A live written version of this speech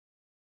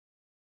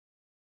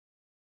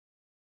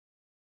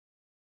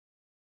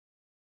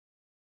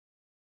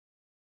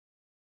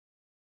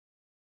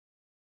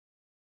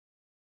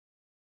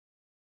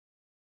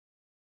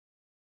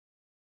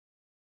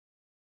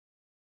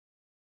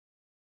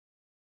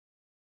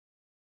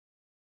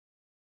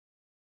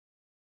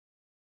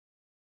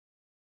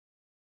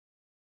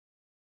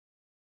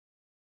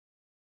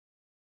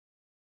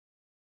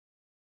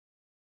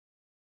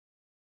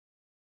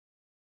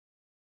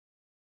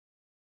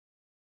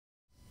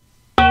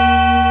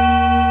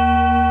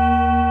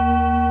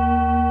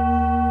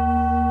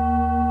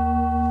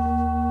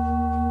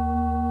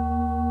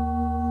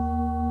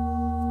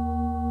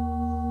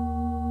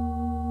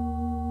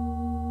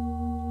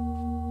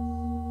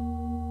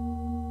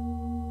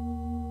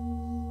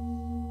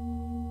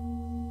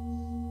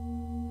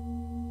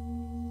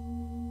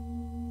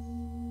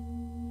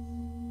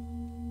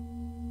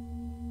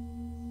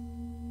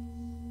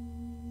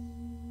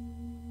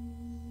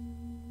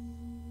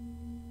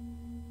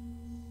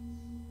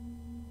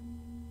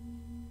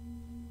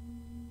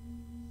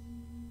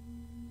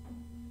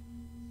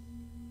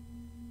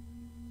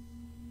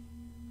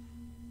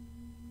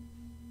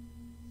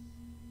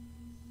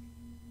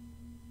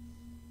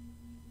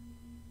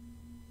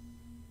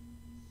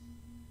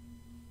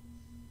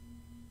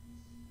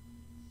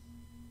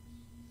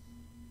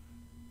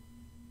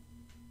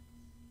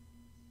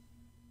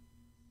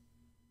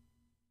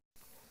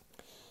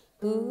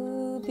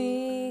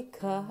ubi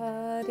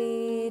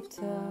caritas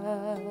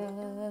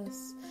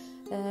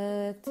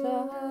et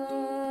amor,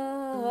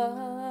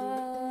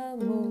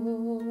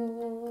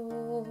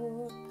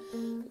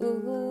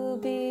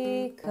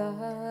 ubi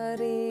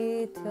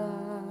caritas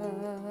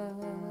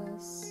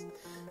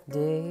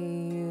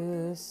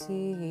Deus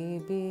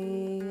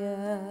ibi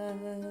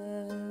est,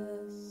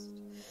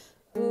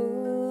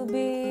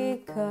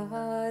 ubi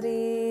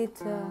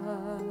caritas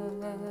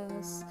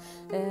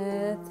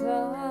et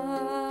amor,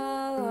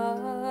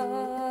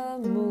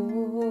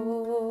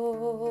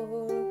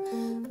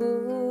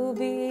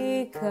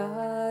 ubi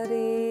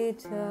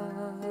caritas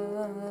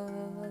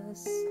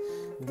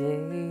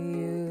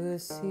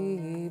Deus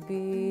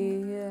ibi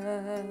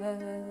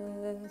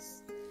est,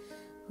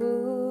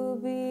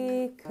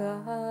 ubi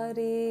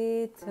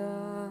caritas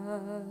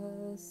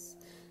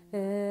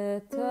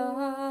et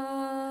amor,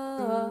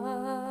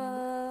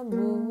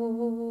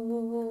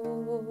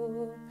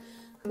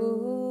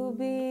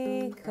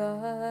 ubi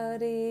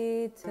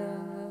caritas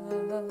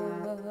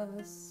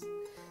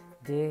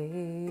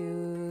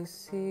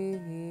Deus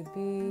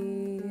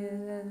ibi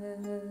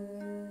est.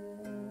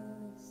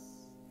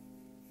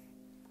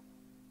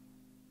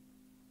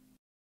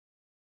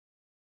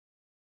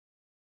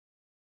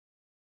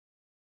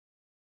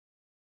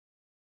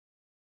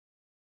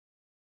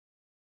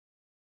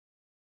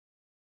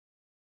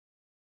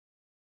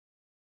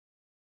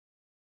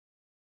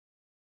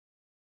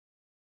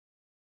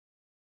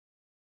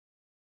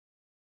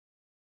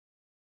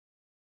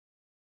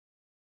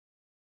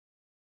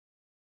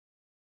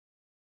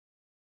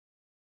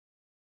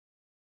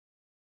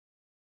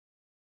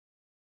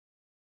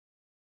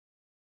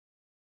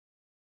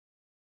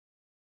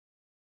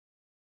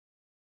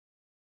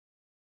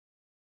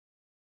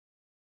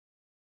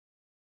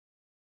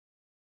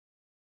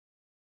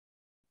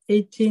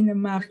 $18 in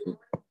Matthew.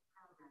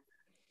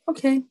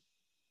 Okay.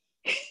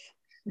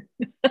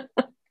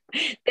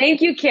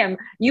 Thank you, Kim.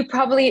 You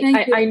probably,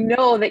 I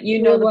know that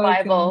you know the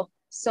Bible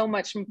so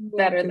much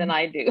better than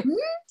I do.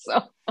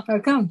 So how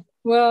come?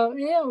 Well,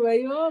 yeah,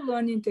 we're all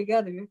learning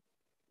together.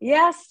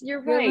 Yes,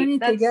 you're right. We're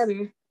learning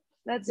together.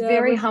 That's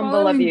very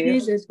humble of you.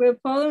 Jesus. We're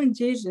following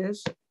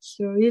Jesus.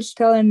 So he's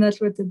telling us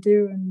what to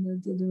do and to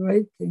do the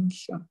right thing.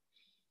 So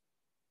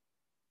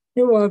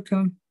you're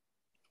welcome.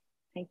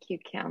 Thank you,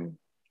 Kim.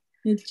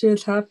 It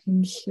just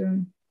happens.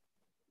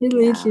 He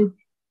leads you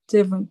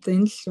different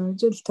things. So it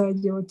just tells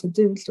you what to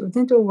do. So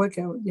things will work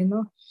out, you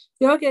know.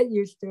 You'll get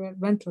used to it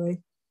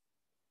eventually.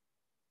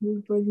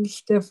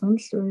 Everybody's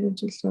different. So you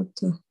just have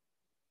to.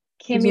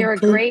 Kim, you're a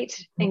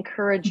great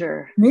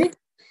encourager. Me?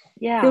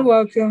 Yeah. You're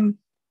welcome.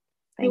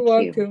 Thank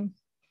you.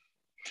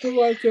 You're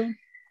welcome.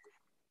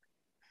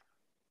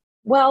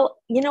 Well,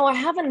 you know, I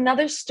have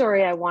another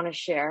story I want to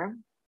share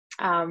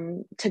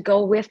to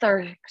go with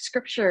our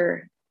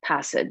scripture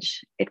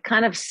passage. It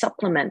kind of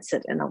supplements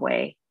it in a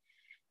way.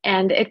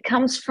 And it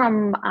comes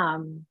from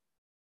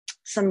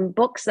some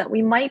books that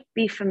we might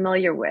be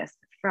familiar with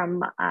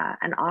from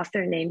an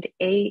author named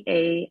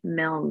A.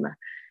 Milne.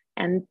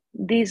 And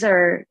these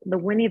are the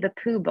Winnie the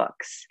Pooh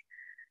books.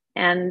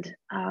 And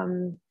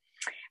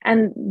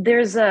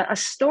there's a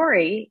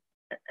story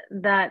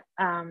that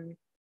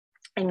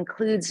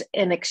includes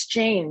an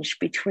exchange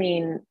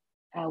between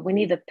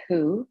Winnie the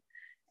Pooh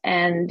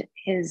and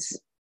his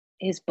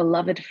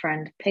beloved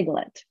friend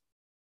Piglet.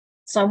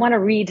 So I want to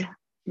read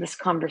this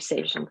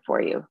conversation for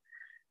you,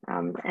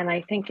 and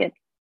I think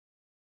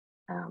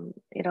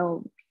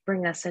it'll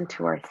bring us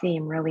into our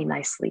theme really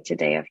nicely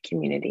today of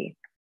community.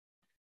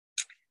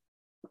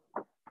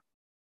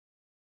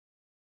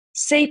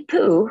 "Say,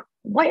 Pooh,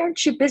 why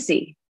aren't you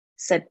busy?"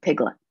 said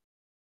Piglet.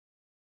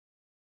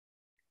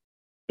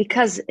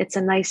 "Because it's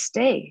a nice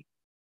day,"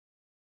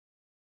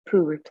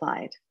 Pooh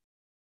replied.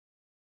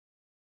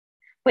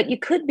 "But you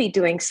could be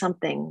doing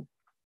something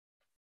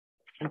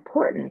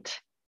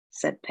important,"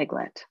 said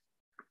Piglet.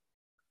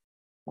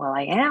 "Well,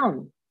 I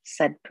am,"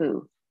 said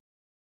Pooh.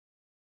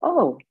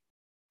 "Oh,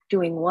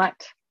 doing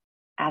what?"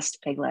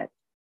 asked Piglet.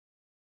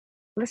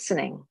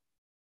 "Listening,"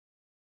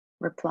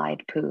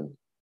 replied Pooh.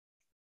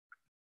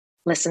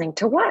 "Listening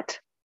to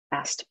what?"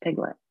 asked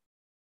Piglet.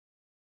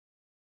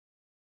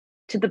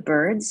 "To the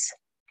birds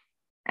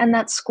and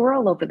that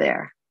squirrel over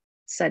there,"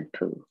 said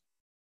Pooh.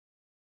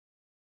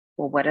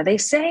 "Well, what are they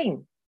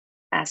saying?"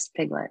 asked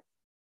Piglet.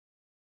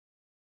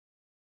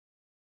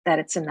 "That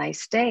it's a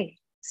nice day,"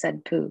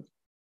 said Pooh.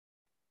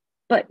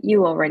 "But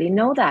you already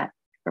know that,"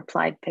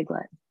 replied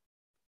Piglet.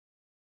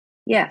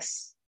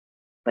 "Yes,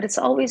 but it's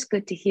always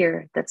good to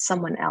hear that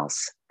someone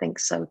else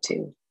thinks so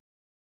too."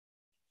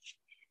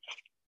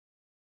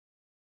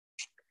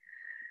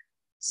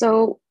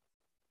 So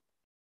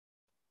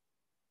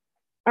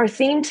our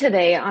theme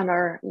today on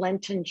our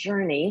Lenten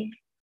journey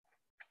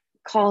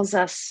calls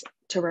us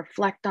to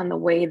reflect on the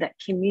way that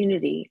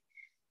community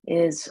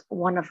is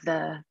one of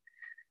the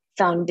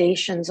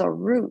foundations or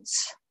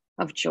roots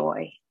of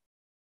joy.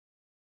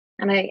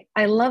 And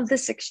I love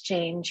this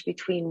exchange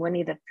between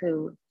Winnie the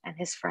Pooh and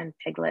his friend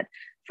Piglet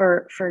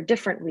for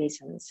different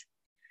reasons.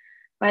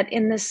 But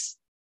in this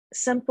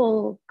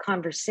simple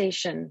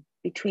conversation,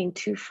 between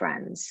two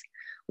friends,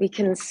 we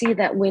can see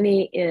that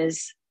Winnie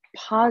is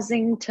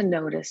pausing to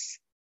notice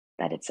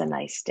that it's a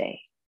nice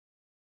day.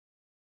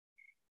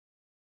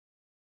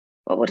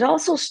 But what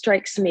also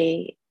strikes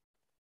me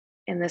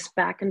in this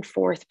back and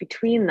forth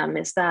between them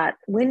is that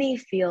Winnie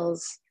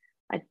feels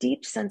a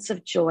deep sense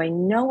of joy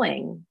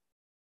knowing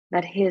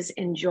that his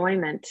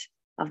enjoyment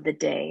of the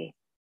day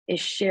is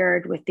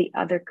shared with the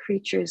other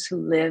creatures who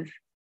live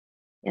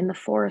in the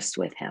forest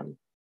with him,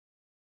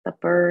 the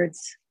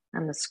birds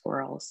and the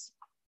squirrels.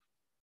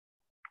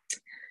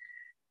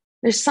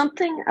 There's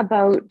something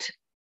about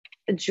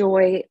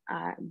joy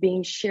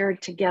being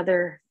shared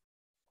together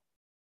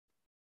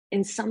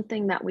in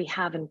something that we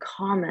have in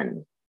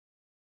common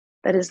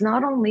that is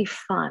not only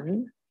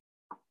fun,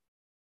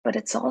 but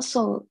it's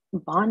also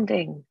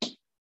bonding,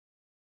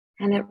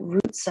 and it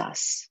roots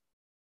us.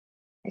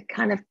 It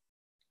kind of,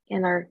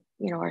 in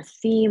our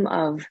theme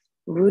of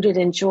rooted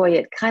in joy,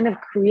 it kind of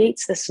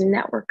creates this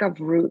network of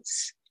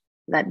roots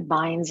that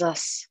binds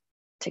us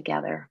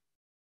together.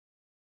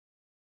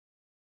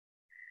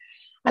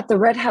 At the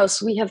Red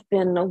House, we have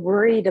been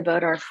worried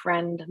about our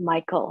friend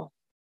Michael,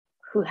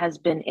 who has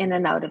been in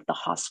and out of the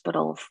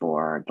hospital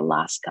for the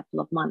last couple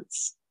of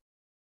months.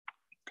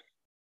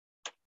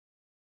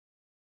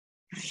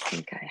 I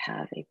think I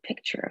have a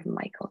picture of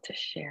Michael to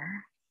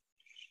share.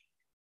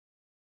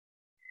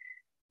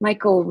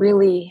 Michael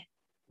really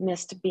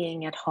missed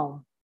being at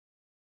home.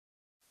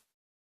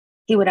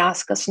 He would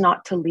ask us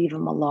not to leave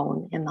him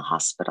alone in the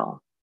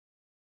hospital.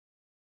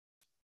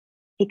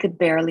 He could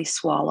barely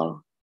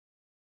swallow,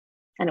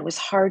 and it was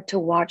hard to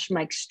watch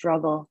Mike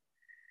struggle,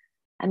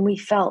 and we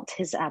felt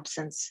his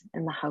absence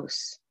in the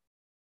house.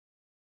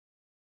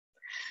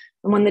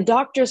 And when the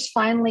doctors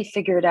finally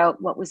figured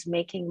out what was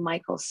making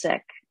Michael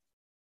sick,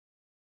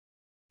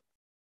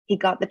 he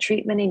got the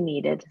treatment he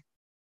needed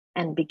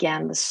and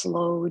began the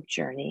slow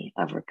journey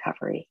of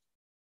recovery.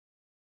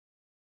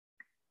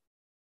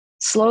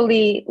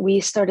 Slowly, we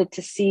started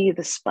to see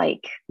the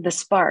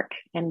spark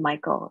in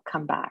Michael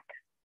come back.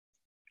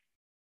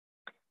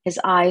 His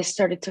eyes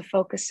started to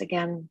focus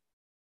again.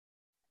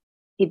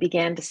 He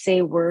began to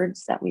say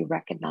words that we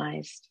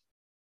recognized.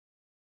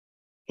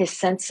 His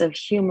sense of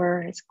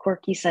humor, his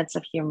quirky sense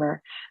of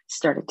humor,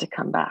 started to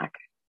come back.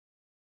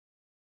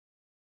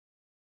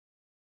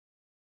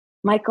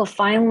 Michael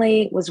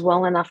finally was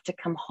well enough to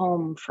come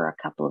home for a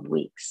couple of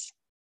weeks.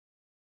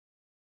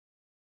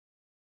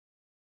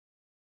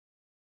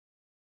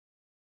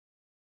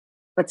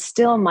 But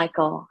still,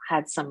 Michael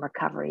had some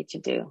recovery to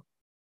do.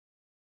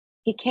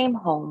 He came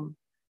home,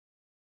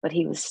 but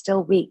he was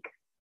still weak.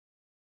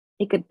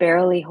 He could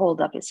barely hold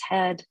up his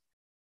head,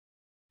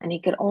 and he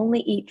could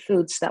only eat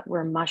foods that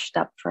were mushed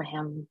up for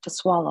him to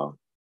swallow.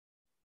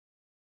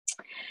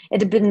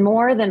 It had been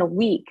more than a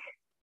week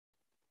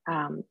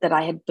that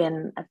I had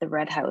been at the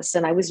Red House,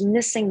 and I was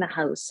missing the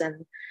house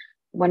and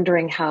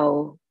wondering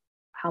how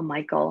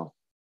Michael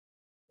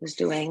was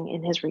doing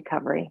in his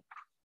recovery.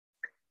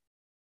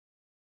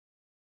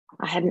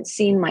 I hadn't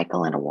seen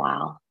Michael in a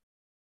while.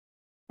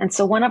 And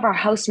so one of our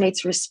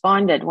housemates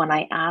responded when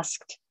I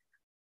asked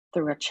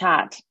through a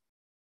chat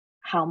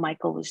how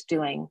Michael was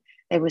doing.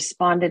 They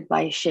responded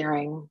by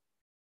sharing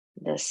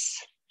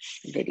this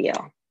video.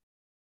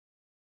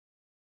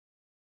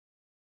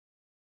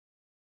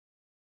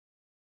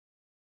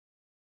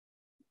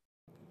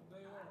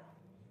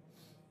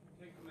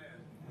 Take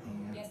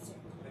command. Yes, sir.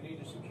 I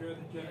need to secure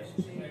the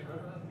Genesis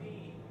chamber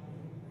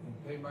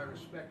and pay my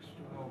respects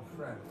to an old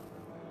friend.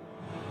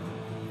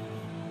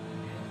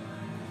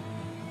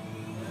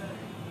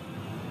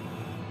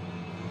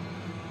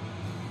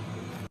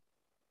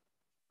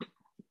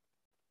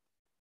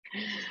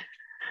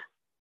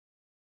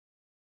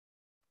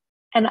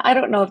 And I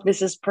don't know if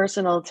this is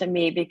personal to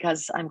me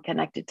because I'm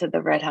connected to the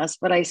Red House,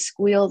 but I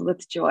squealed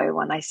with joy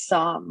when I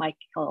saw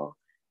Michael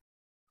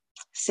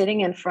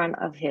sitting in front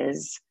of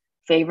his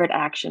favorite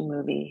action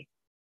movie,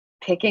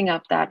 picking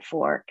up that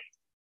fork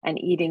and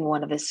eating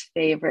one of his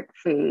favorite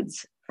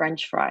foods,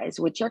 French fries,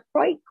 which are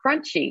quite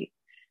crunchy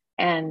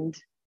and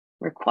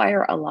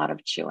require a lot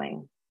of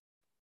chewing.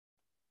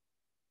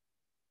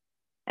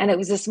 And it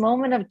was this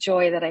moment of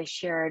joy that I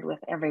shared with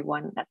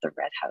everyone at the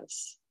Red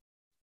House.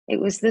 It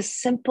was this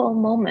simple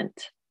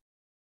moment,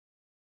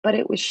 but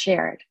it was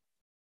shared.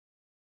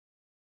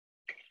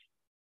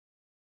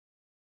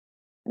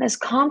 And as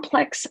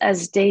complex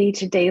as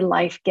day-to-day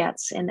life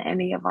gets in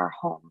any of our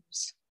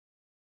homes,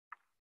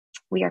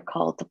 we are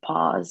called to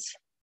pause,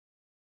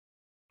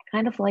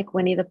 kind of like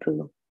Winnie the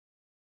Pooh,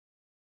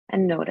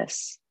 and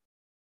notice.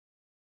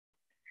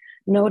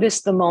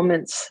 Notice the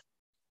moments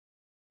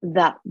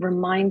that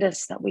remind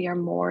us that we are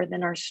more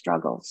than our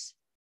struggles,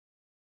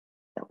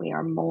 that we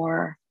are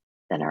more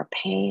than our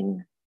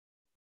pain,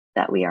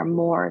 that we are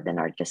more than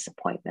our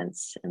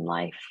disappointments in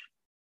life.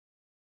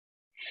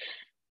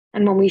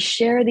 And when we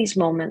share these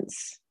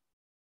moments,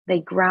 they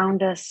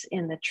ground us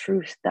in the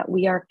truth that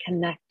we are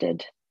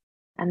connected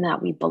and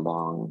that we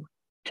belong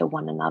to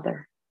one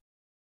another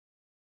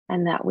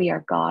and that we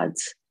are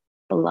God's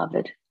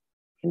beloved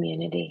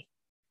community.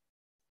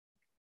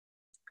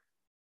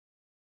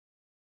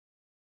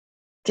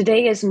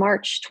 Today is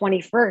March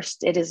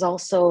 21st. It is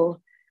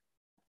also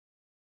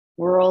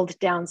World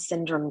Down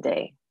Syndrome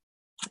Day.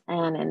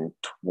 And in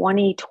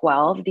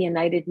 2012, the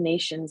United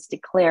Nations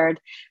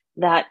declared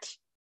that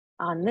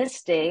on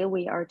this day,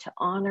 we are to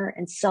honor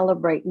and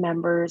celebrate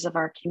members of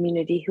our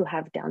community who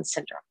have Down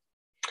syndrome.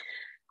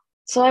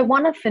 So I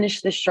want to finish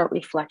this short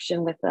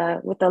reflection with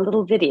a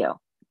little video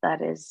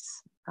that is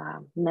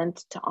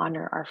meant to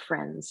honor our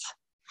friends.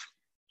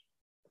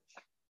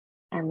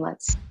 And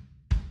let's.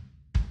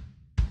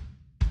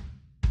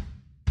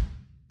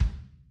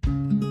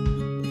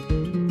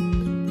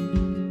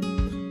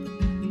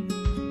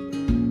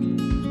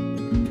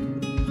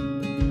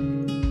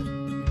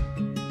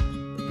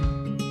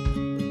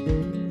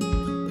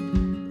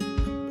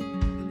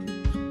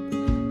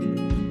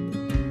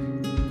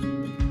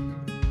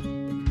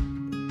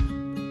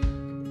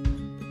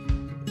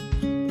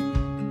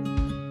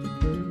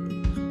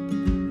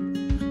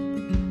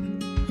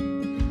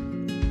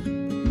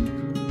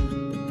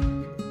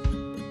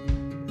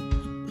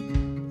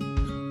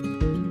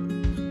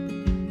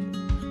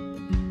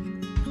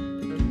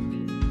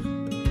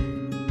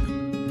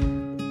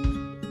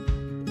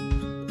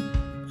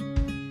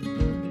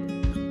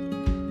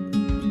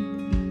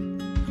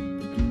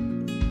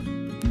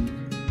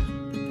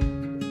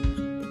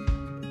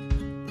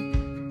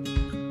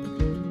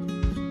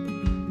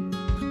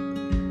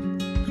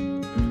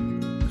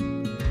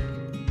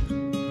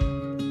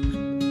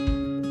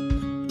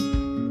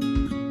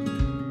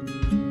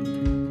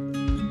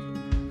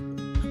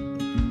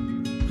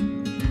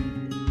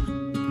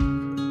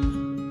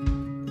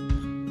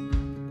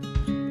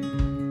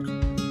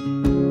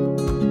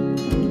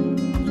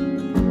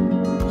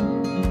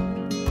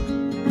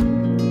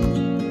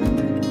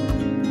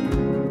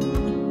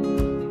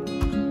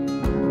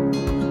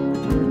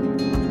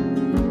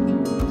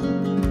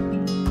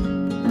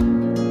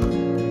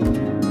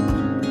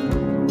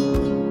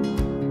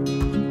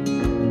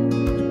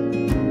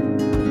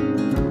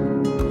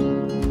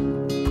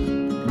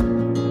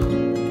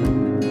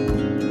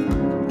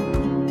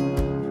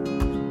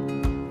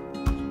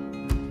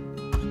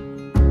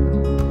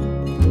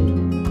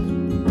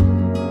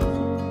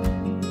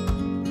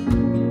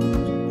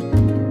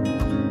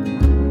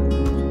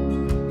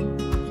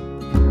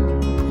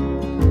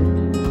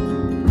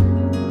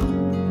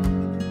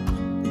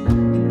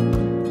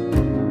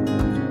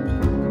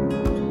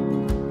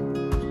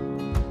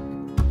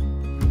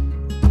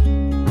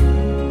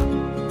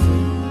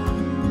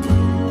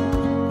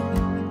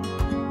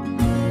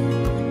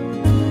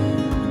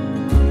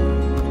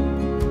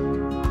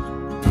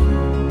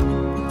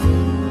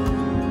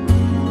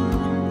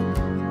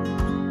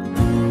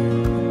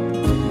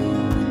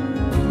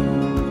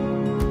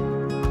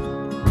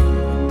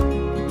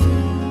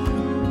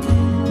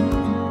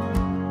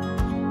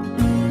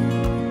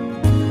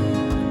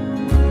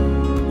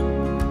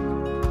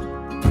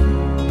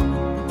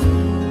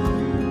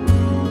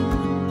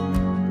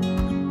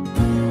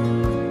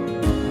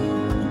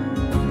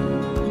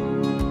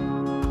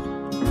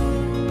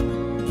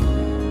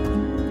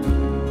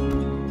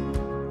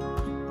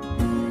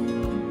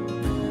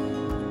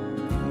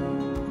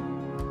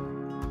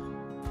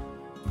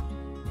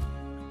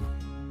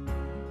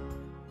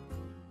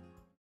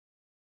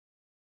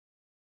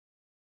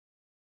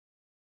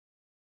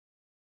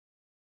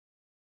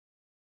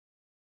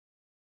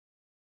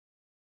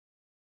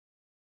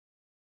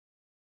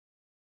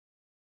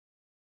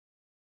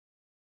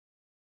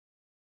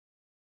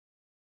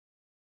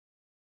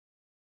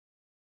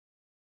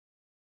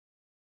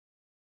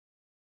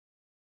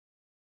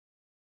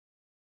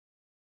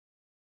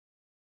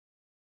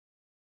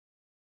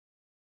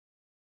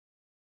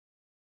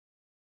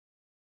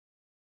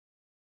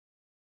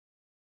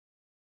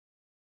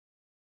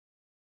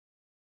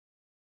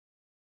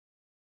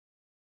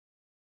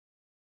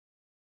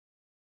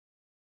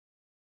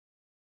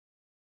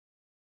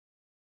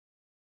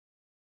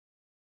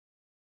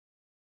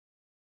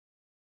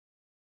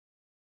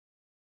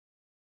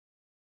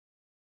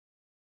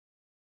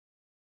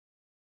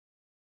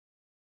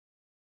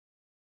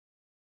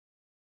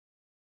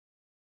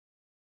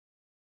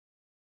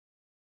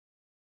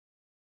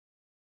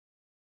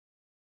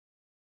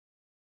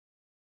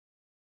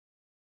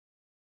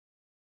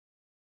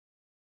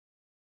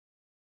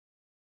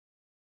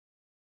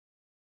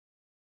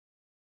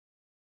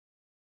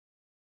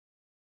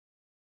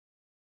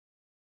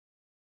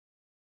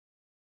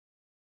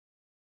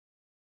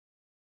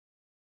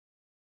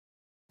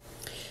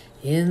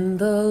 In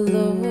the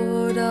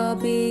Lord I'll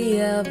be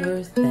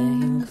ever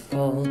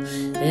thankful.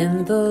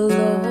 In the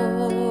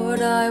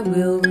Lord I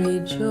will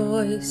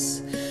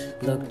rejoice.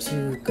 Look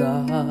to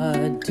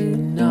God, do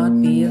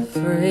not be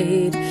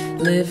afraid.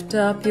 Lift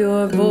up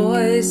your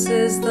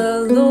voices,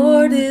 the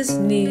Lord is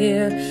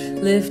near.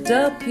 Lift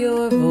up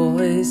your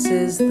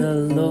voices, the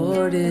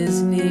Lord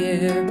is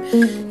near.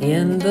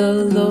 In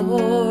the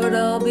Lord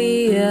I'll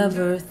be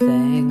ever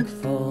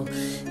thankful.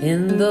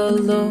 In the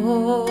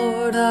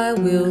Lord I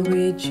will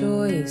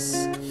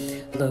rejoice.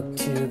 Look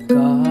to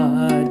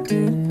God,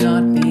 do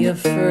not be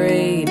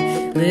afraid.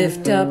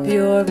 Lift up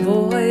your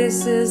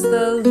voices,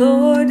 the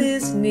Lord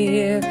is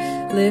near.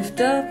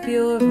 Lift up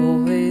your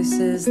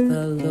voices,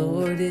 the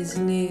Lord is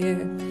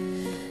near.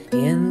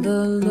 In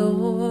the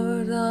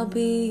Lord I'll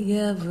be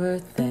ever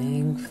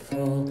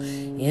thankful.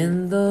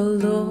 In the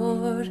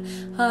Lord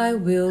I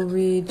will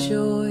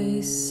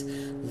rejoice.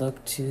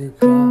 Look to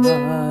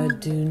God,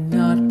 do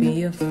not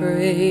be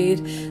afraid.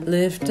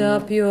 Lift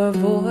up your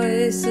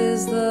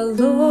voices, the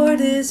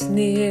Lord is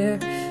near.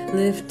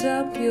 Lift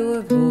up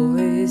your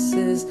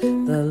voices,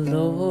 the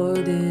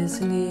Lord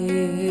is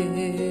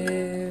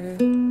near.